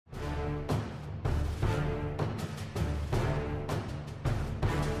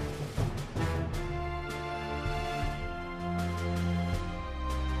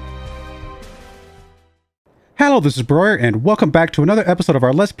Hello, this is Broyar, and welcome back to another episode of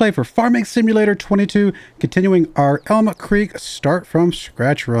our Let's Play for Farming Simulator 22, continuing our Elmcreek start from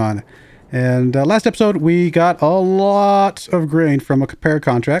scratch run. And last episode, we got a lot of grain from a pair of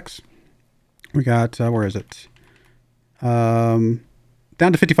contracts. We got, where is it? Down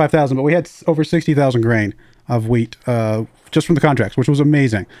to 55,000, but we had over 60,000 grain of wheat just from the contracts, which was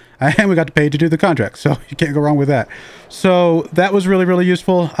amazing. And we got paid to do the contracts, so you can't go wrong with that. So that was really, really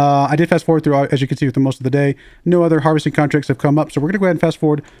useful. I did fast forward through, as you can see, through most of the day. No other harvesting contracts have come up, so we're going to go ahead and fast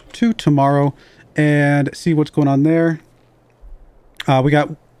forward to tomorrow and see what's going on there. We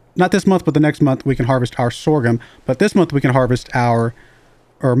got, not this month, but the next month, we can harvest our sorghum. But this month, we can harvest or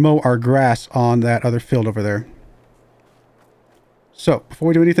mow our grass on that other field over there. So, before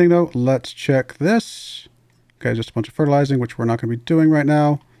we do anything, though, let's check this. Okay, just a bunch of fertilizing, which we're not going to be doing right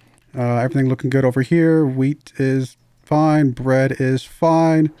now. Everything looking good over here. Wheat is fine. Bread is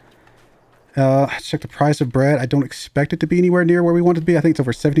fine. Let's check the price of bread. I don't expect it to be anywhere near where we want it to be. I think it's over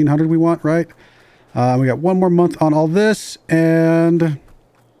 1,700 we want, right? We got one more month on all this, and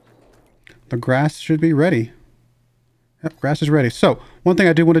the grass should be ready. Yep, grass is ready. So, one thing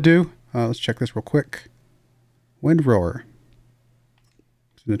I do want to do, let's check this real quick. Windrower.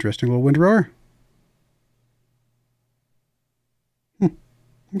 It's an interesting little windrower.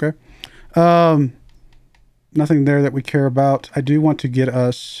 Okay. Nothing there that we care about. I do want to get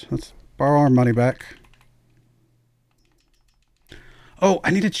us, let's borrow our money back. Oh,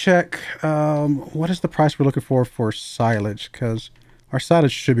 I need to check, what is the price we're looking for silage? Because our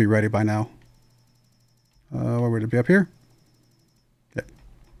silage should be ready by now. Where would it be? Up here? Yeah.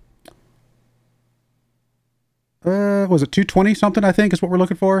 Was it 220 something, I think, is what we're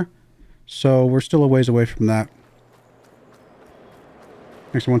looking for? So we're still a ways away from that.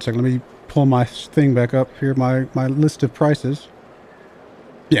 Actually, one second. Let me pull my thing back up here, my list of prices.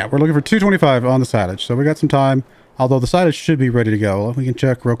 Yeah, we're looking for 225 on the silage. So we got some time, although the silage should be ready to go. We can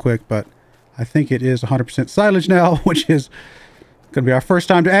check real quick, but I think it is 100% silage now, which is going to be our first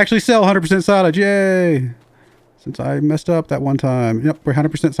time to actually sell 100% silage. Yay! Since I messed up that one time. Yep, we're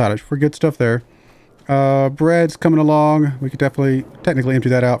 100% silage. We're good stuff there. Bread's coming along. We could definitely technically empty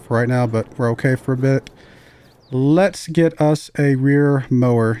that out for right now, but we're okay for a bit. Let's get us a rear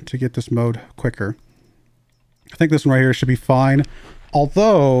mower to get this mowed quicker. I think this one right here should be fine.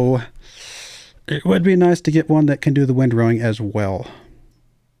 Although, it would be nice to get one that can do the windrowing as well.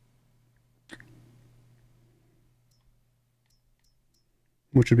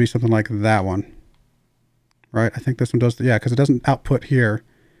 Which would be something like that one. Right? I think this one does, yeah, because it doesn't output here.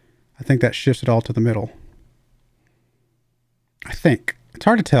 I think that shifts it all to the middle. I think. It's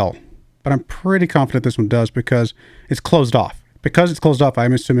hard to tell. But I'm pretty confident this one does because it's closed off. Because it's closed off,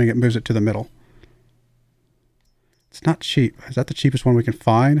 I'm assuming it moves it to the middle. It's not cheap. Is that the cheapest one we can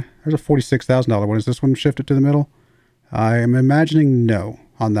find? There's a $46,000 one. Is this one shifted to the middle? I am imagining no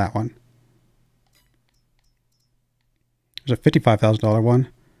on that one. There's a $55,000 one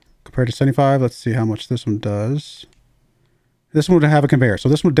compared to 75. Let's see how much this one does. This one would have a conveyor. So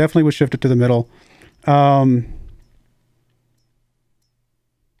this one definitely was shifted to the middle.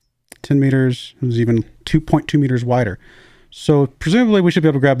 10 meters, it was even 2.2 meters wider. So presumably we should be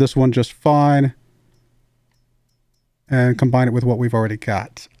able to grab this one just fine and combine it with what we've already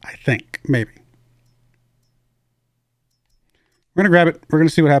got. I think, maybe. We're going to grab it. We're going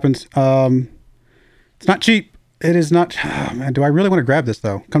to see what happens. It's not cheap. It is not, oh man, do I really want to grab this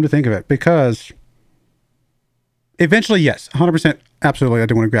though? Come to think of it, because eventually, yes, 100%, absolutely, I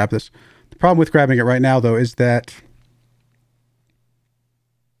do want to grab this. The problem with grabbing it right now though is that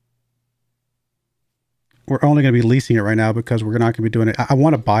we're only going to be leasing it right now because we're not going to be doing it. I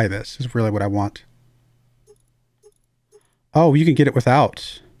want to buy this is really what I want. Oh, you can get it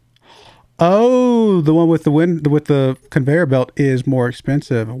without. Oh, the one with the conveyor belt is more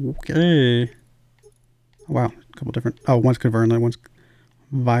expensive. Okay. Wow, a couple different. Oh, one's converter, one's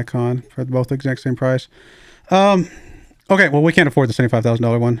Vicon for both the exact same price. Okay, well we can't afford the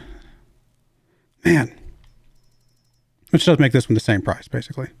 $75,000 one. Man, which does make this one the same price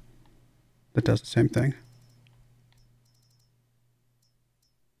basically. That does the same thing.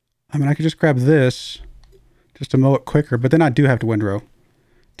 I mean, I could just grab this just to mow it quicker, but then I do have to windrow.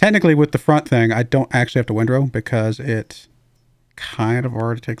 Technically, with the front thing, I don't actually have to windrow because it kind of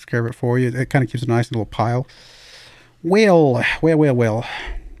already takes care of it for you. It kind of keeps a nice little pile. Well. I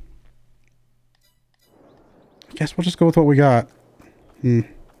guess we'll just go with what we got. We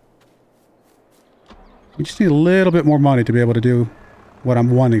just need a little bit more money to be able to do what I'm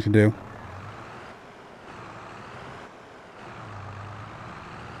wanting to do.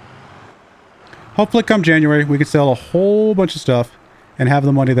 Hopefully come January, we can sell a whole bunch of stuff and have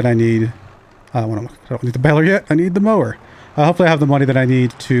the money that I need I don't need the baler yet. I need the mower. Hopefully I have the money that I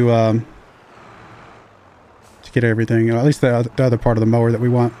need to get everything. At least the other part of the mower that we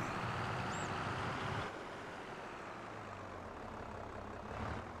want.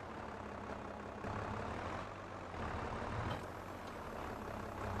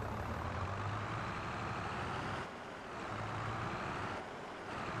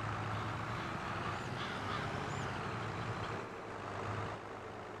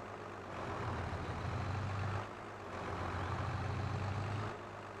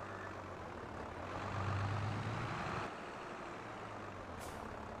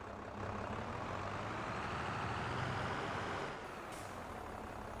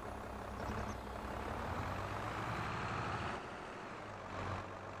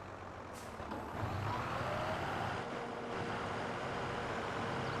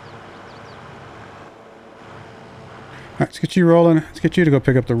 Alright, let's get you rolling. Let's get you to go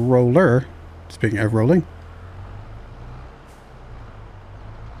pick up the roller. Speaking of rolling.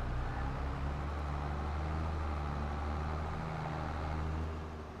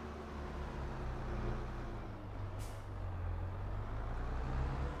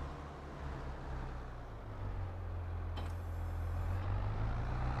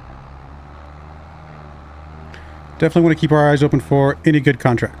 Definitely want to keep our eyes open for any good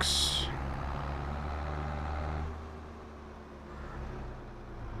contracts.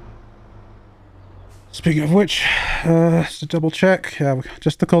 Speaking of which, just to double check,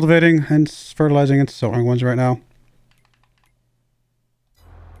 just the cultivating and fertilizing and sowing ones right now.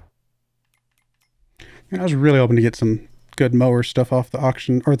 I was really hoping to get some good mower stuff off the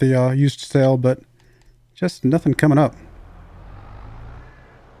auction or the used sale, but just nothing coming up.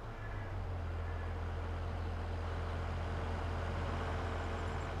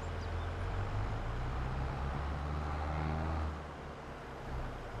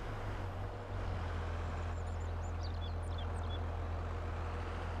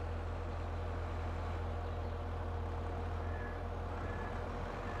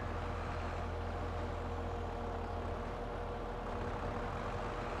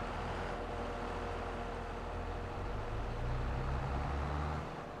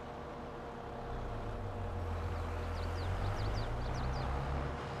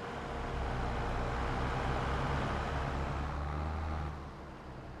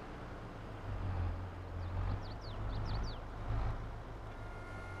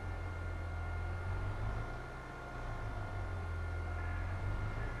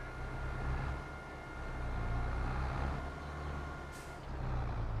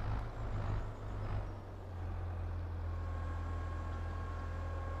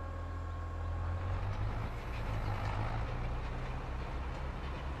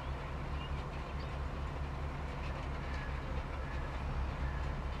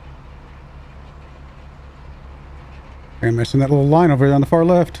 I'm missing that little line over there on the far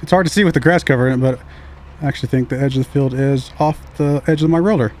left. It's hard to see with the grass covering it, but I actually think the edge of the field is off the edge of my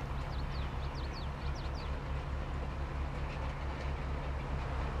roller.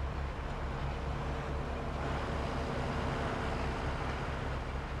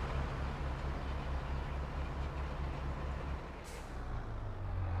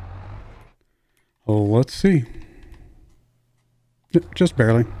 Oh, let's see. Just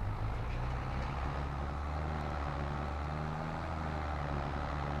barely.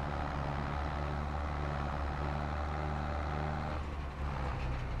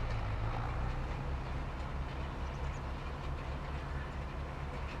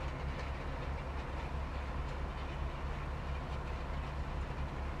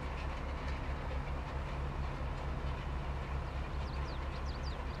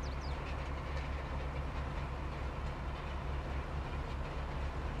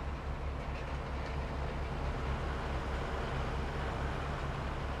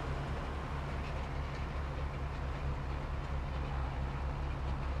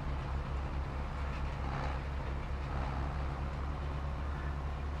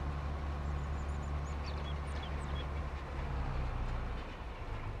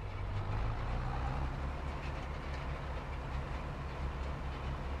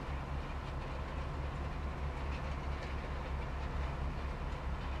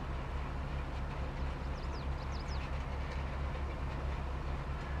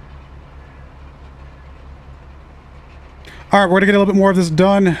 All right, we're going to get a little bit more of this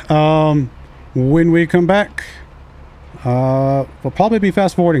done when we come back. We'll probably be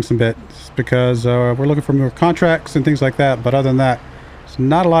fast forwarding some bits because we're looking for more contracts and things like that. But other than that, there's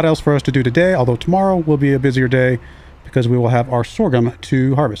not a lot else for us to do today, although tomorrow will be a busier day because we will have our sorghum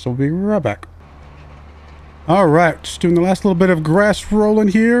to harvest. So we'll be right back. All right, just doing the last little bit of grass rolling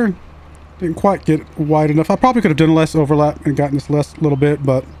here. Didn't quite get wide enough. I probably could have done less overlap and gotten this less little bit,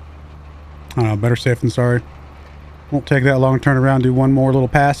 but I don't know, better safe than sorry. Won't take that long to turn around, do one more little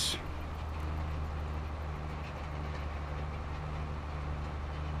pass.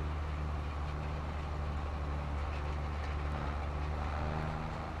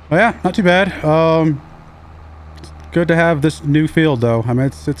 Well, yeah, not too bad. It's good to have this new field, though. I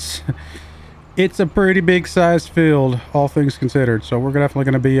mean, it's a pretty big sized field, all things considered. So we're definitely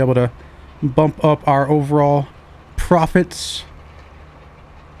going to be able to bump up our overall profits.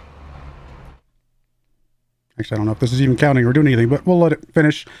 Actually, I don't know if this is even counting or doing anything, but we'll let it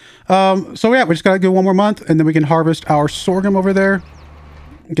finish. So yeah, we just got to go one more month, and then we can harvest our sorghum over there.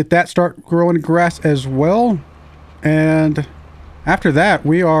 Get that start growing grass as well. And after that,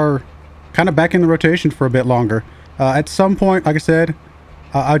 we are kind of back in the rotation for a bit longer. At some point, like I said,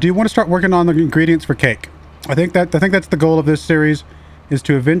 I do want to start working on the ingredients for cake. I think that's the goal of this series, is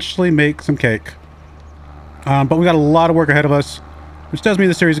to eventually make some cake. But we got a lot of work ahead of us, which does mean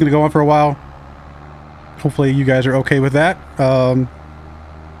the series is going to go on for a while. Hopefully you guys are okay with that.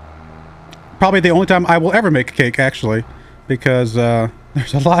 Probably the only time I will ever make a cake, actually, because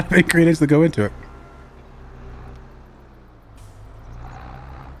there's a lot of ingredients that go into it.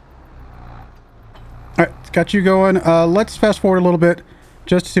 Alright, it's got you going. Let's fast forward a little bit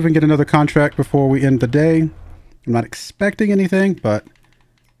just to see if we can get another contract before we end the day. I'm not expecting anything, but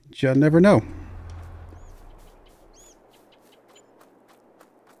you never know.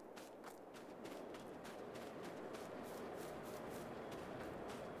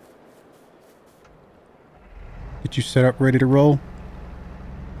 Get you set up, ready to roll.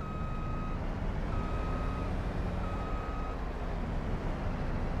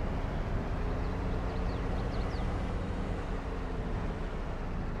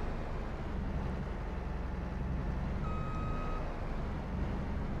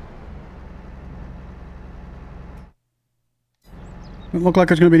 Doesn't look like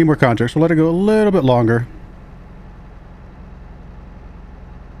there's going to be any more contracts. We'll let it go a little bit longer.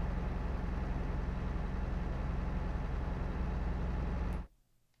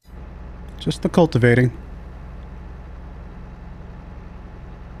 Just the cultivating.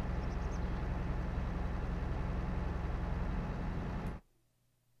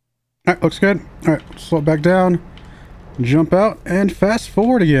 Alright, looks good. Alright, slow it back down. Jump out and fast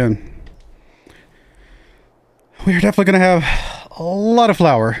forward again. We're definitely going to have a lot of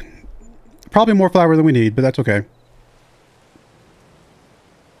flour. Probably more flour than we need, but that's okay.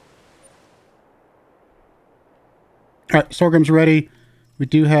 Alright, sorghum's ready. We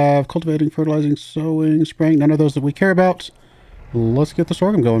do have cultivating, fertilizing, sowing, spraying. None of those that we care about. Let's get the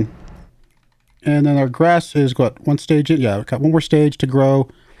sorghum going. And then our grass is what? One stage in? Yeah, we've got one more stage to grow.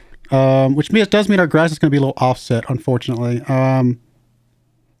 Which does mean our grass is going to be a little offset, unfortunately.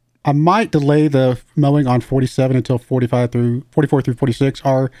 I might delay the mowing on 47 until 44 through 46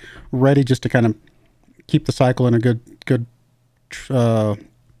 are ready, just to kind of keep the cycle in a good put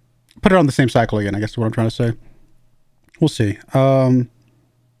it on the same cycle again, I guess is what I'm trying to say. We'll see.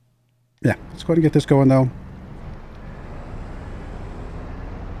 Yeah, let's go ahead and get this going, though.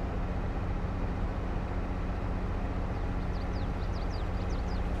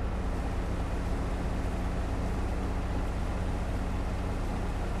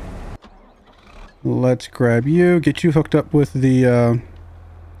 Let's grab you, get you hooked up with the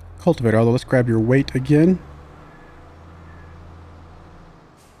cultivator, although let's grab your weight again.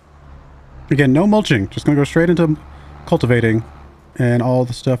 Again, no mulching, just going to go straight into cultivating and all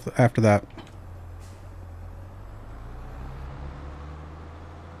the stuff after that.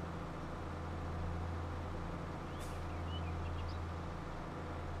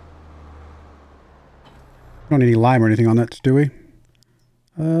 Don't need any lime or anything on that, do we?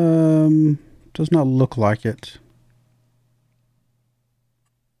 Does not look like it.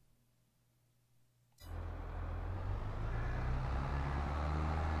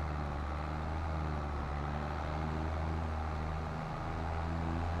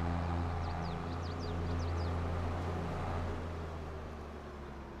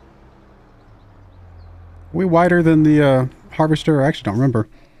 Are we wider than the harvester? I actually don't remember.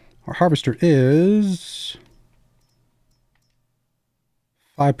 Our harvester is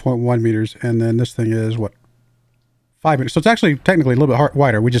 5.1 meters, and then this thing is what? 5 meters. So it's actually technically a little bit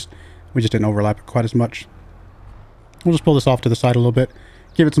wider. We just didn't overlap it quite as much. We'll just pull this off to the side a little bit,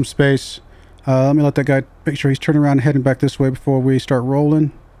 give it some space. Let me let that guy make sure he's turning around and heading back this way before we start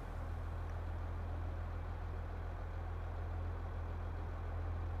rolling.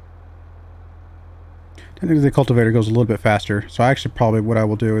 I think the cultivator goes a little bit faster, so actually probably what I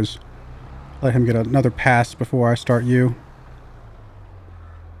will do is let him get another pass before I start you.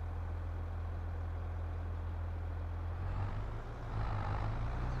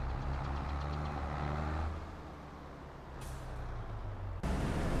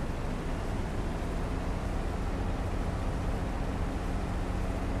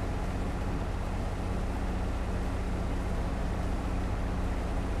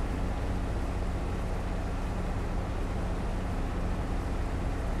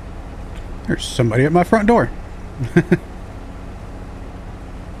 There's somebody at my front door.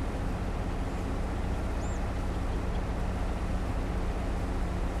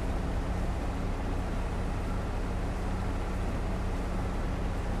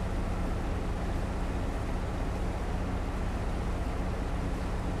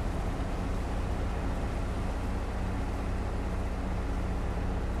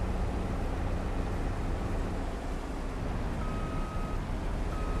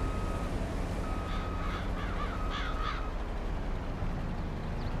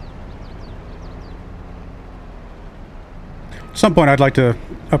 At some point I'd like to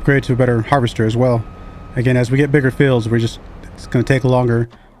upgrade to a better harvester as well. Again, as we get bigger fields, it's going to take longer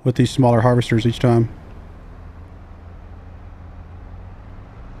with these smaller harvesters each time.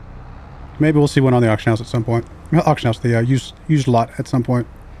 Maybe we'll see one on the auction house at some point. Not auction house, the used lot at some point.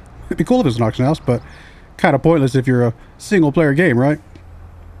 It'd be cool if it was an auction house, but kind of pointless if you're a single player game, right?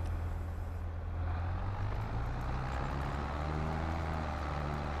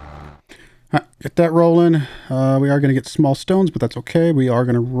 Get that rolling. We are going to get small stones, but that's okay. We are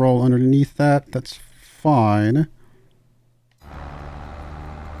going to roll underneath that. That's fine.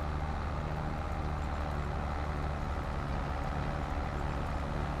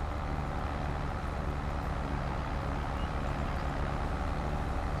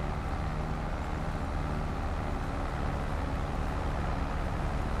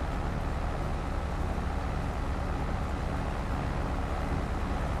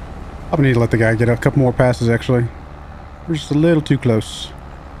 Probably need to let the guy get a couple more passes, actually. We're just a little too close.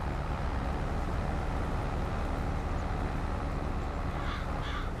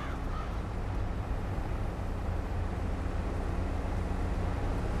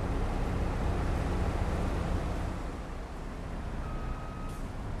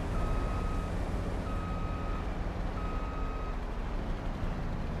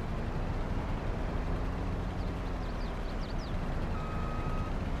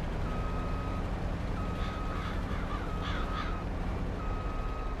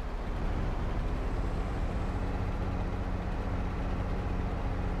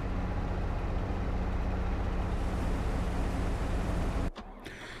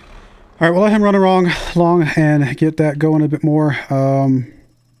 All right, we'll let him run along and get that going a bit more.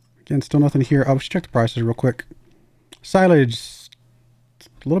 Again, still nothing here. I should check the prices real quick. Silage,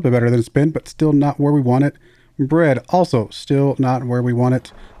 a little bit better than it's been, but still not where we want it. Bread, also still not where we want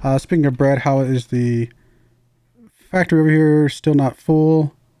it. Speaking of bread, how is the factory over here? Still not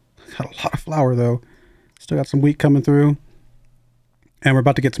full. Got a lot of flour, though. Still got some wheat coming through. And we're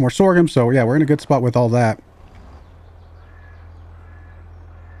about to get some more sorghum, so yeah, we're in a good spot with all that.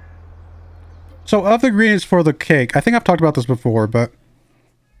 So of the ingredients for the cake, I think I've talked about this before, but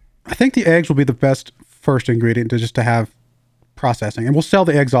I think the eggs will be the best first ingredient to have processing. And we'll sell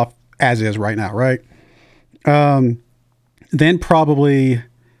the eggs off as is right now, right? Then probably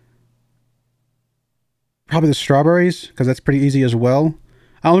the strawberries, because that's pretty easy as well.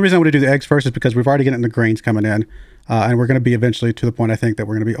 The only reason I want to do the eggs first is because we've already gotten the grains coming in. And we're going to be eventually to the point, I think, that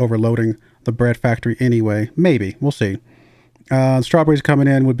we're going to be overloading the bread factory anyway. Maybe. We'll see. Strawberries coming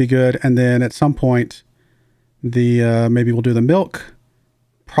in would be good. And then at some point, maybe we'll do the milk.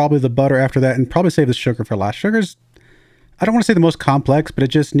 Probably the butter after that. And probably save the sugar for last. Sugar's, I don't want to say the most complex, but it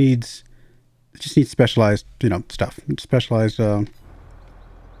just needs specialized, stuff. Specialized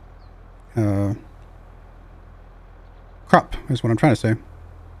crop is what I'm trying to say.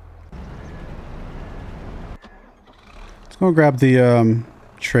 Let's go grab the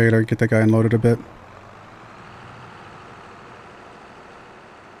trailer, get that guy unloaded a bit.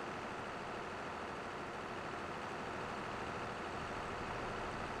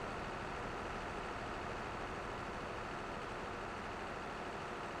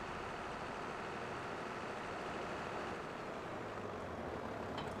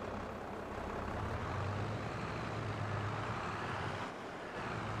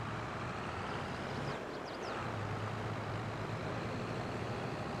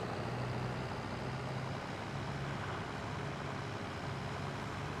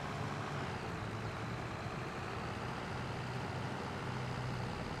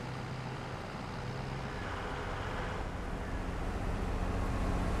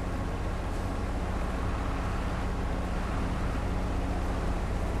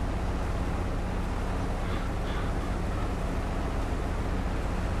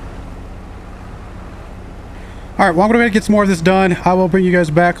 All right, well, I'm going to get some more of this done. I will bring you guys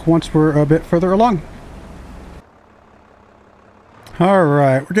back once we're a bit further along. All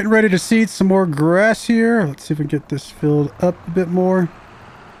right, we're getting ready to seed some more grass here. Let's see if we can get this filled up a bit more.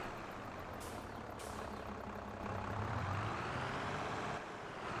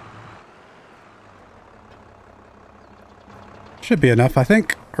 Should be enough, I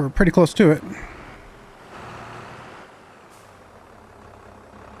think, or pretty close to it.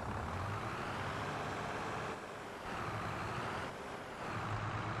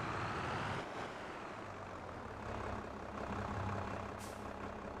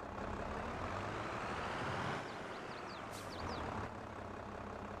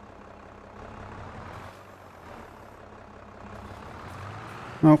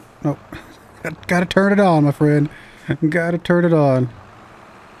 Nope, nope. Gotta turn it on, my friend. Gotta turn it on.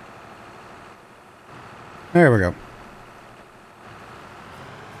 There we go.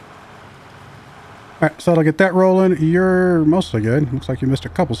 Alright, so I'll get that rolling. You're mostly good. Looks like you missed a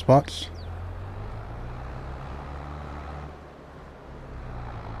couple spots.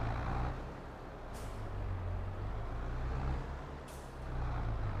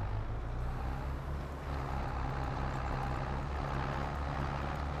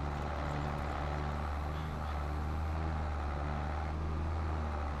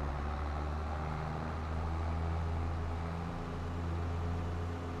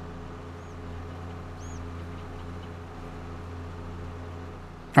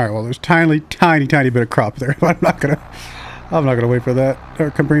 All right, well, there's tiny bit of crop there, but I'm not gonna wait for that.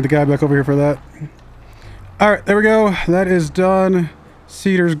 Or come bring the guy back over here for that. All right, there we go. That is done.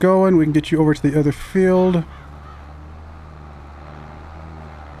 Seeder's going. We can get you over to the other field.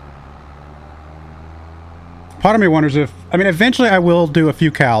 Part of me wonders if, I mean, eventually I will do a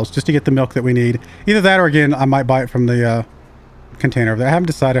few cows just to get the milk that we need. Either that or, again, I might buy it from the container over there. I haven't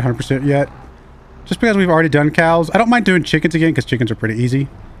decided 100% yet. Just because we've already done cows. I don't mind doing chickens again because chickens are pretty easy.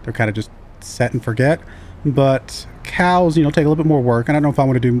 They're kind of just set and forget. But cows, you know, take a little bit more work. And I don't know if I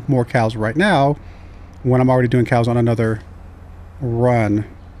want to do more cows right now when I'm already doing cows on another run.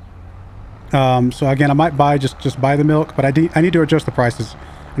 So again, I might buy just buy the milk, but I need to adjust the prices.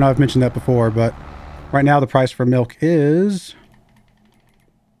 I know I've mentioned that before, but right now the price for milk is...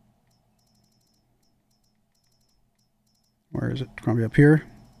 Where is it? It's going to be up here.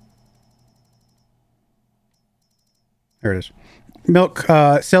 There it is. Milk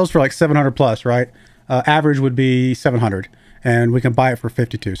sells for like 700 plus, right? Average would be 700, and we can buy it for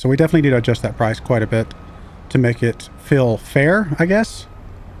 52. So we definitely need to adjust that price quite a bit to make it feel fair, I guess.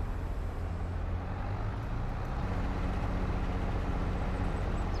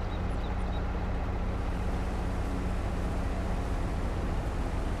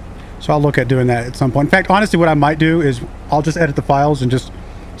 So I'll look at doing that at some point. In fact, honestly, what I might do is I'll just edit the files and just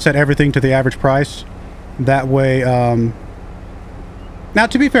set everything to the average price. That way, now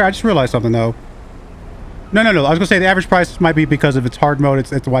to be fair, I just realized something though. No. I was gonna say the average price might be because of its hard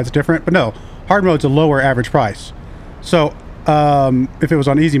mode. It's why it's different. But no, hard mode's a lower average price. So if it was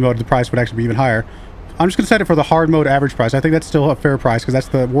on easy mode, the price would actually be even higher. I'm just gonna set it for the hard mode average price. I think that's still a fair price because that's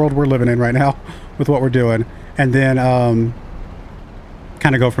the world we're living in right now with what we're doing. And then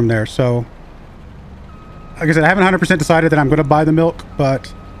kind of go from there. So like I said, I haven't 100% decided that I'm gonna buy the milk,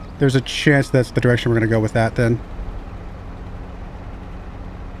 but there's a chance that's the direction we're going to go with that then.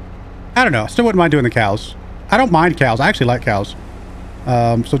 I don't know. Still wouldn't mind doing the cows. I don't mind cows. I actually like cows.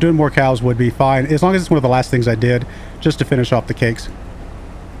 So doing more cows would be fine, as long as it's one of the last things I did, just to finish off the cakes.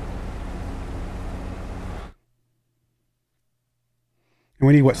 And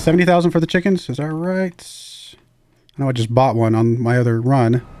we need, what, 70,000 for the chickens? Is that right? I know I just bought one on my other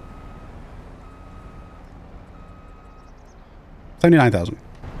run. 79,000.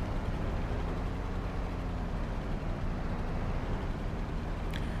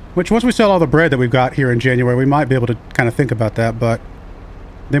 Which, once we sell all the bread that we've got here in January, we might be able to kind of think about that, but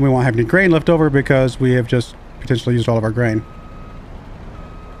then we won't have any grain left over because we have just potentially used all of our grain.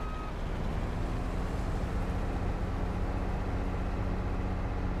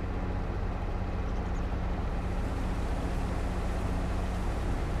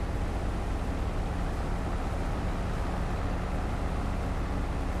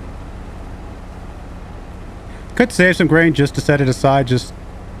 Could save some grain just to set it aside, just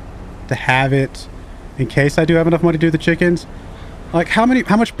to have it in case I do have enough money to do the chickens. Like how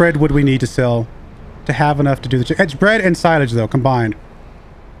much bread would we need to sell to have enough to do the chickens? It's bread and silage though combined.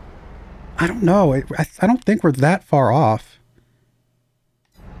 I don't know. I don't think we're that far off.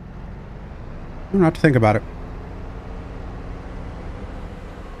 I don't have to think about it.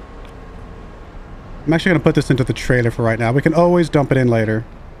 I'm actually going to put this into the trailer for right now. We can always dump it in later.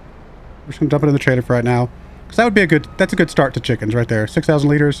 We're just going to dump it in the trailer for right now. Because that would be that's a good start to chickens right there. 6,000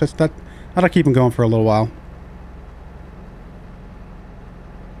 liters, that'll keep them going for a little while.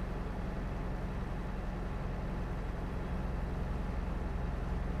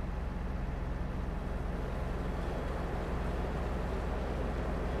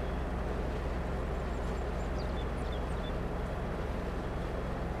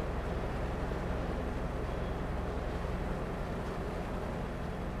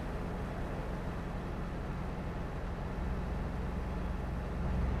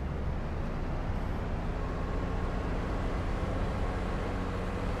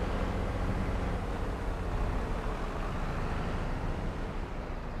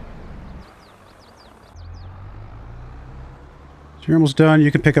 So you're almost done.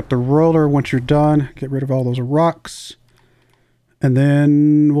 You can pick up the roller once you're done. Get rid of all those rocks. And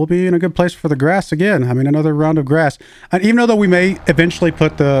then we'll be in a good place for the grass again. I mean, another round of grass. And even though we may eventually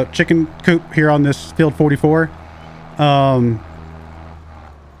put the chicken coop here on this field 44,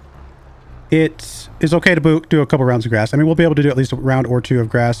 it is okay to do a couple rounds of grass. I mean, we'll be able to do at least a round or two of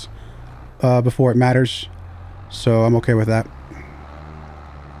grass before it matters. So I'm okay with that.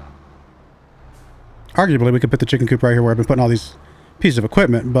 Arguably, we could put the chicken coop right here where I've been putting all these pieces of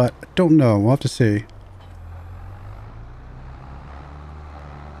equipment, but I don't know. We'll have to see.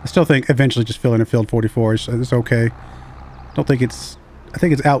 I still think eventually just filling a field 44 is okay. Don't think it's... I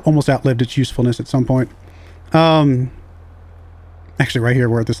think it's almost outlived its usefulness at some point. Actually, right here,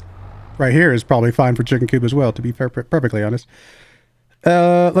 where this... Right here is probably fine for chicken coop as well, to be perfectly honest.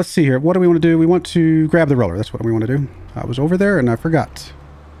 Let's see here. What do we want to do? We want to grab the roller. That's what we want to do. I was over there and I forgot.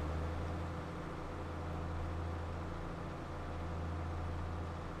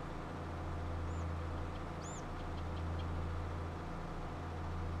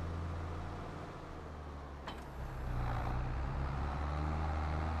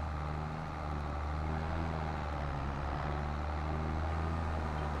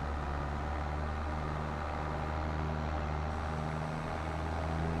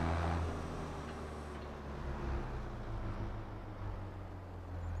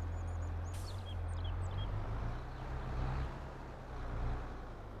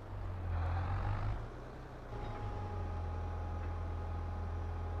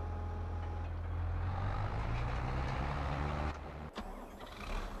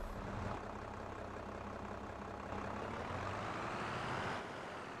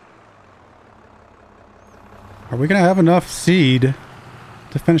 Are we going to have enough seed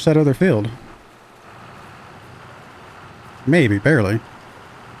to finish that other field? Maybe, barely.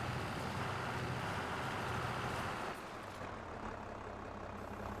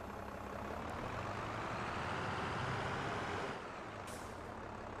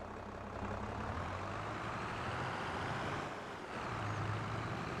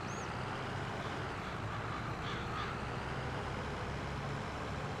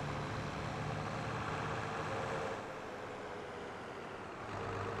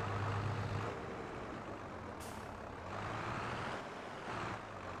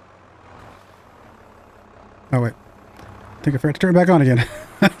 Oh, wait. I think I forgot to turn it back on again.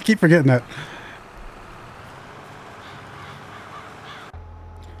 I keep forgetting that.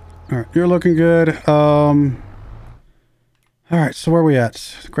 Alright, you're looking good. Alright, so where are we at?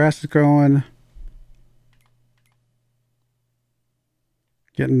 The grass is going.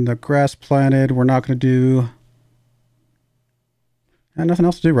 Getting the grass planted. We're not going to do... nothing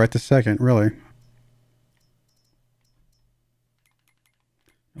else to do right this second, really.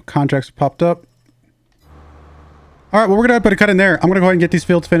 No contracts popped up. All right, well, we're going to put a cut in there. I'm going to go ahead and get these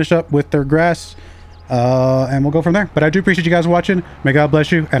fields finished up with their grass, and we'll go from there. But I do appreciate you guys watching. May God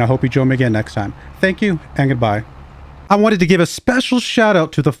bless you, and I hope you join me again next time. Thank you, and goodbye. I wanted to give a special shout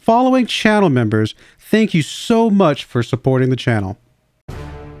out to the following channel members. Thank you so much for supporting the channel.